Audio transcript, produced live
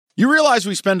You realize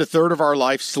we spend a third of our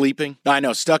life sleeping? I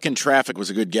know, stuck in traffic was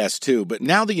a good guess too, but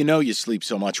now that you know you sleep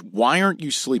so much, why aren't you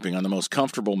sleeping on the most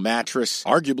comfortable mattress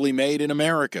arguably made in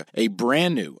America? A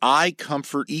brand new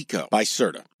iComfort Eco by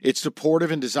Serta. It's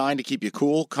supportive and designed to keep you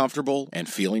cool, comfortable, and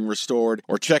feeling restored.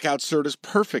 Or check out Serta's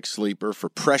Perfect Sleeper for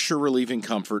pressure-relieving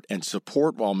comfort and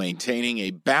support while maintaining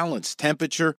a balanced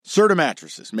temperature. Serta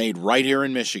mattresses made right here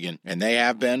in Michigan, and they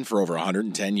have been for over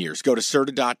 110 years. Go to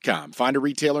Serta.com. Find a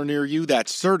retailer near you.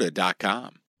 That's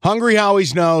Serta.com. Hungry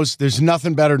Howie's knows there's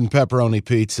nothing better than pepperoni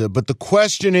pizza, but the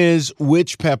question is,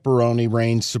 which pepperoni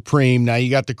reigns supreme? Now,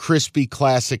 you got the crispy,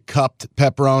 classic cupped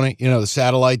pepperoni, the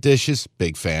satellite dishes.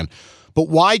 Big fan. But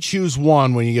why choose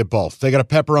one when you get both? They got a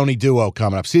pepperoni duo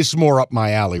coming up. See, this is more up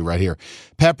my alley right here.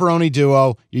 Pepperoni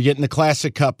duo, you're getting the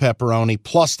classic cup pepperoni,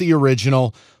 plus the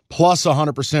original, plus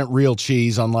 100% real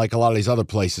cheese, unlike a lot of these other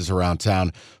places around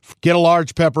town. Get a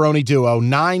large pepperoni duo,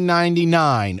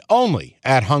 $9.99, only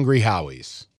at Hungry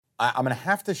Howie's. I'm going to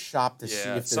have to shop to see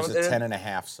if there's a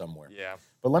 10.5 somewhere. Yeah.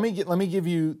 But let me give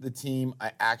you the team.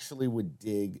 I actually would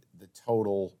dig the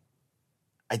total.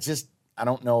 I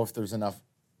don't know if there's enough.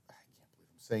 I can't believe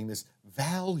I'm saying this.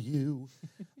 Value.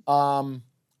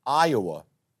 Iowa.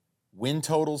 Win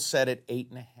total set at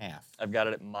 8.5. I've got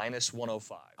it at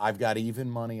 -105. I've got even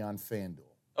money on FanDuel.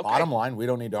 Okay. Bottom line, we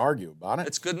don't need to argue about it.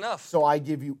 It's good enough. So I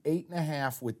give you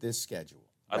 8.5 with this schedule.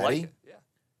 Ready? I like it. Yeah.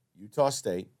 Utah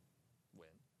State. Win.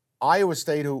 Iowa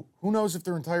State, who knows if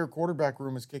their entire quarterback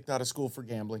room is kicked out of school for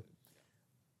gambling.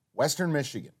 Western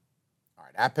Michigan. All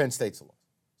right, at Penn State's a loss.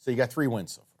 So you got 3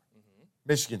 wins so far. Mm-hmm.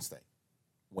 Michigan State,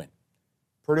 win.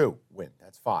 Purdue, win.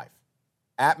 That's 5.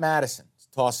 At Madison, it's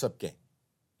a toss-up game.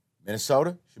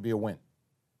 Minnesota should be a win.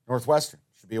 Northwestern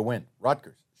should be a win.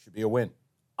 Rutgers should be a win.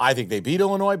 I think they beat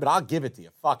Illinois, but I'll give it to you.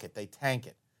 Fuck it. They tank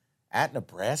it. At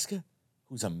Nebraska,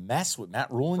 who's a mess with Matt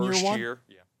Rule in year 1. First year,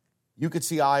 yeah. You could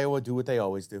see Iowa do what they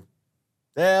always do.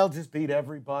 They'll just beat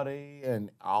everybody, and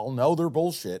I'll know they're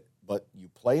bullshit, but you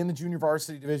play in the junior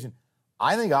varsity division.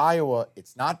 I think Iowa,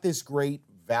 it's not this great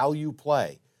value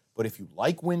play, but if you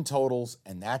like win totals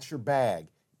and that's your bag,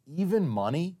 even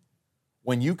money,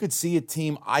 when you could see a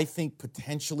team, I think,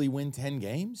 potentially win 10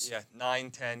 games. Yeah,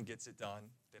 9-10 gets it done.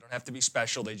 They don't have to be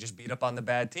special. They just beat up on the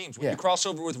bad teams. When you cross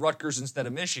over with Rutgers instead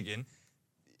of Michigan,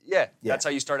 that's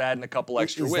how you start adding a couple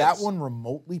extra wins. Is that one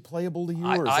remotely playable to you,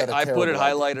 or is that a I put it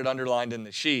terrible highlighted, underlined in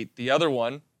the sheet. The other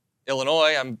one,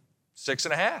 Illinois, I'm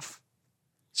 6.5.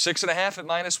 6.5 at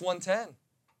 -110.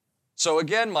 So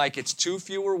again, Mike, it's 2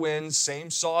 fewer wins,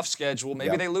 same soft schedule.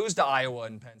 Maybe they lose to Iowa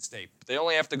and Penn State. But they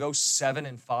only have to go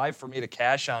 7-5 for me to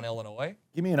cash on Illinois.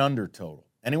 Give me an under total.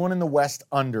 Anyone in the West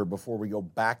under before we go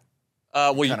back?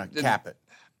 Cap it.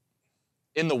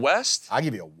 In the West? I'll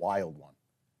give you a wild one.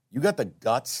 You got the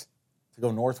guts to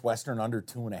go Northwestern under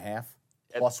 2.5,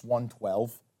 plus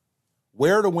 112.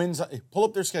 Where are the wins? Pull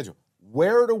up their schedule.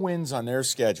 Where are the wins on their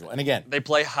schedule? And again, they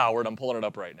play Howard. I'm pulling it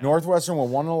up right now. Northwestern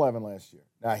won 1-11 last year.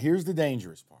 Now, here's the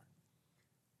dangerous part.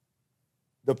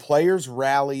 The players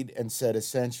rallied and said,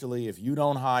 essentially, if you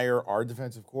don't hire our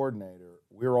defensive coordinator,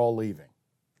 we're all leaving.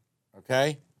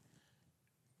 Okay?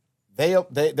 They're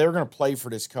going to play for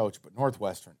this coach, but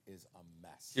Northwestern is a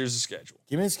mess. Here's the schedule.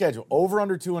 Give me the schedule. Over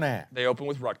under 2.5. They open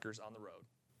with Rutgers on the road.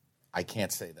 I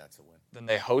can't say that's a win. Then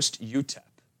they host UTEP.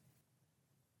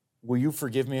 Will you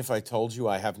forgive me if I told you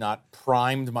I have not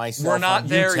primed myself We're not on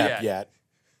there UTEP yet?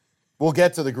 We'll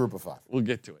get to the group of 5. We'll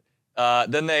get to it.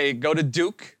 Then they go to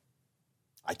Duke.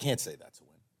 I can't say that's a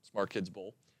win. Smart Kids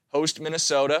Bowl. Host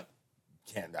Minnesota.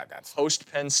 That's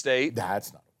host Penn State.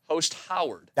 That's not a win. Host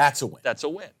Howard. That's a win. That's a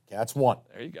win. Okay, that's 1.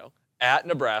 There you go. At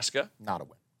Nebraska. Not a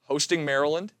win. Hosting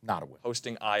Maryland. Not a win.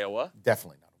 Hosting Iowa.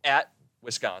 Definitely not a win. At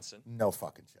Wisconsin. No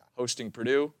fucking shot. Hosting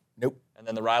Purdue. Nope. And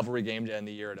then the rivalry game to end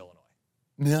the year at Illinois.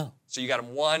 No. So you got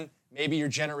them 1. Maybe you're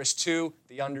generous 2.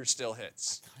 The under still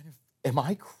hits. Am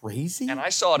I crazy? And I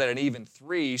saw it at an even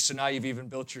 3, so now you've even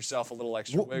built yourself a little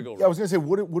extra wiggle room. Yeah, I was going to say,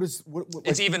 what is...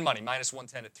 It's even money,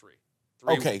 -110 at 3.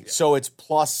 Okay, so it's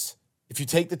plus... If you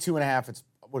take the 2.5, it's...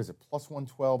 What is it, plus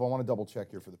 112? I want to double check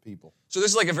here for the people. So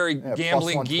this is like a very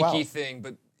gambling, geeky 112. thing,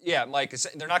 but yeah, Mike,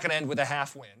 they're not going to end with a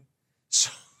half win.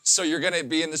 So you're going to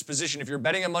be in this position. If you're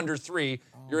betting them under 3,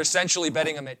 you're essentially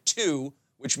betting them at 2,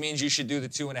 which means you should do the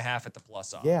 2.5 at the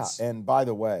plus odds. Yeah, and by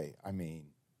the way, I mean,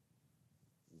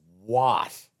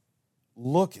 what?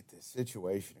 Look at this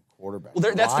situation at quarterback. Well,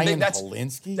 Ryan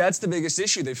Polinsky? That's the biggest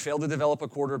issue. They've failed to develop a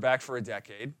quarterback for a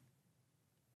decade.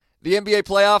 The NBA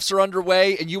playoffs are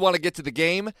underway, and you want to get to the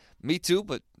game? Me too,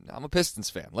 but I'm a Pistons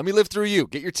fan. Let me live through you.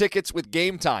 Get your tickets with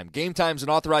Game Time. Game Time's an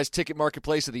authorized ticket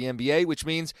marketplace of the NBA, which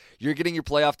means you're getting your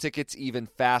playoff tickets even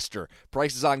faster.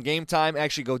 Prices on Game Time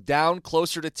actually go down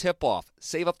closer to tip-off.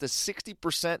 Save up to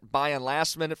 60% buy on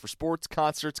last minute for sports,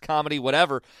 concerts, comedy,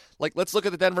 whatever. Like, let's look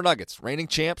at the Denver Nuggets. Reigning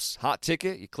champs, hot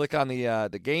ticket. You click on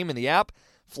the game in the app.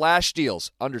 Flash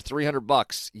deals, under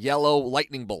 $300. Yellow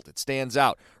lightning bolt, it stands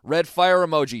out. Red fire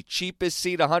emoji, cheapest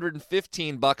seat,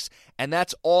 $115, and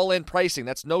that's all-in pricing.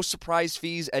 That's no surprise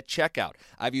fees at checkout.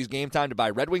 I've used Game Time to buy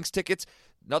Red Wings tickets.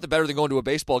 Nothing better than going to a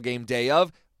baseball game day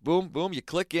of. Boom, boom, you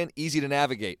click in, easy to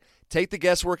navigate. Take the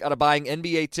guesswork out of buying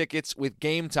NBA tickets with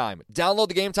Game Time. Download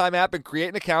the Game Time app and create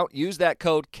an account. Use that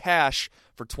code CASH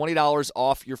for $20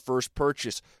 off your first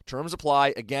purchase. Terms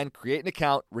apply. Again, create an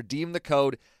account, redeem the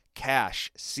code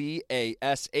CASH,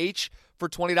 CASH, for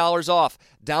 $20 off.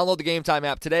 Download the Game Time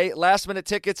app today. Last minute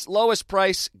tickets, lowest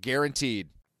price guaranteed.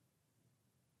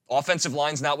 Offensive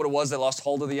line's not what it was. They lost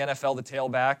hold of the NFL, the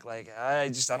tailback. I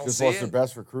don't see it. Just lost their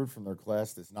best recruit from their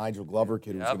class, this Nigel Glover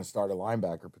kid who's going to start a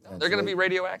linebacker potentially. They're going to be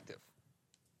radioactive.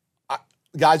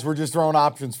 Guys, we're just throwing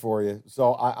options for you.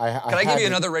 So Can I give you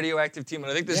another radioactive team?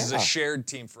 And I think this is a shared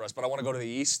team for us, but I want to go to the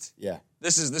East. Yeah.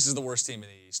 This is the worst team in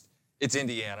the East. It's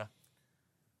Indiana.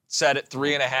 Set at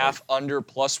 3.5 under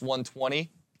plus 120.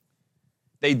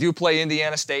 They do play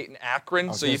Indiana State and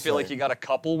Akron, so you feel like you got a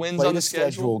couple wins on the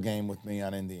schedule. Game with me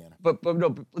on Indiana. But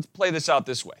no, let's play this out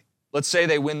this way. Let's say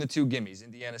they win the two gimmies,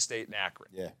 Indiana State and Akron.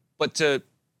 Yeah. But to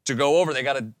go over, they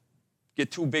got to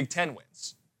get 2 Big Ten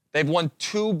wins. They've won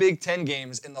 2 Big Ten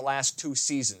games in the last 2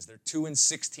 seasons. They're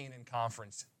 2-16 in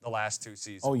conference the last 2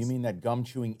 seasons. Oh, you mean that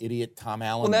gum-chewing idiot Tom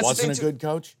Allen wasn't a good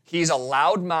coach? He's a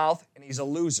loud mouth, and he's a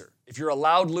loser. If you're a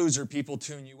loud loser, people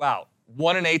tune you out.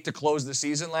 1-8 to close the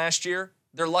season last year.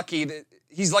 They're lucky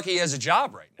he's lucky he has a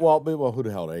job right now. Well, who the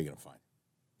hell are they going to find?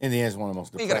 Indiana's one of the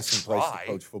most depressing places to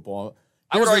coach football.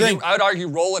 I would argue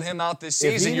rolling him out this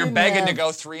season. You're begging to go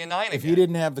 3-9 again. If he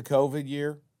didn't have the COVID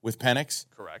year with Penix,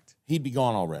 correct, he'd be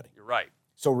gone already. You're right.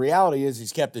 So reality is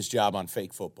he's kept his job on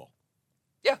fake football.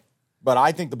 Yeah. But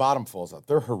I think the bottom falls out.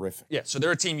 They're horrific. Yeah, so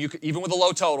they're a team, you could, even with a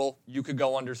low total, you could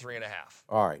go under 3.5.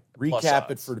 All right,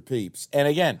 recap it for the peeps. And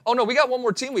again. Oh, no, we got one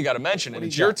more team we got to mention, and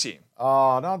it's your team.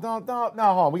 Oh, no, hold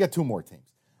on. We got 2 more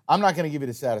teams. I'm not going to give you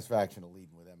the satisfaction of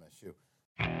leading with MSU.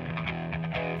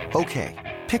 Okay,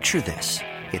 picture this.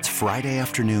 It's Friday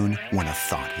afternoon when a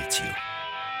thought hits you.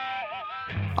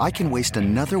 I can waste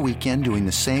another weekend doing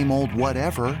the same old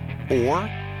whatever, or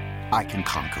I can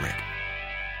conquer it.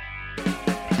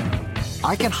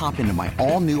 I can hop into my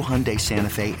all-new Hyundai Santa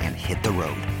Fe and hit the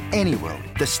road. Any road.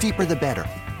 The steeper, the better.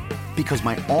 Because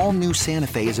my all-new Santa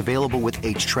Fe is available with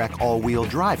H-Track all-wheel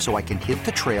drive, so I can hit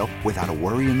the trail without a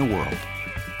worry in the world.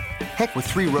 Heck, with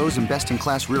 3 rows and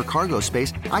best-in-class rear cargo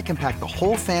space, I can pack the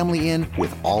whole family in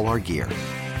with all our gear.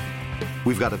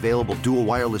 We've got available dual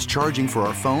wireless charging for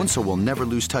our phones, so we'll never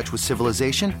lose touch with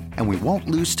civilization, and we won't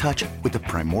lose touch with the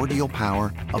primordial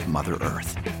power of Mother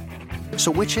Earth. So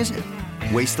which is it?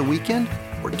 Waste the weekend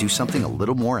or do something a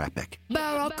little more epic?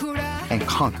 And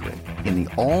conquer it in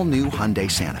the all-new Hyundai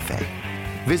Santa Fe.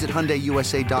 Visit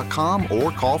HyundaiUSA.com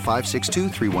or call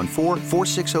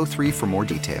 562-314-4603 for more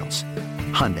details.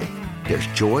 Hyundai, there's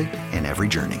joy in every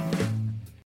journey.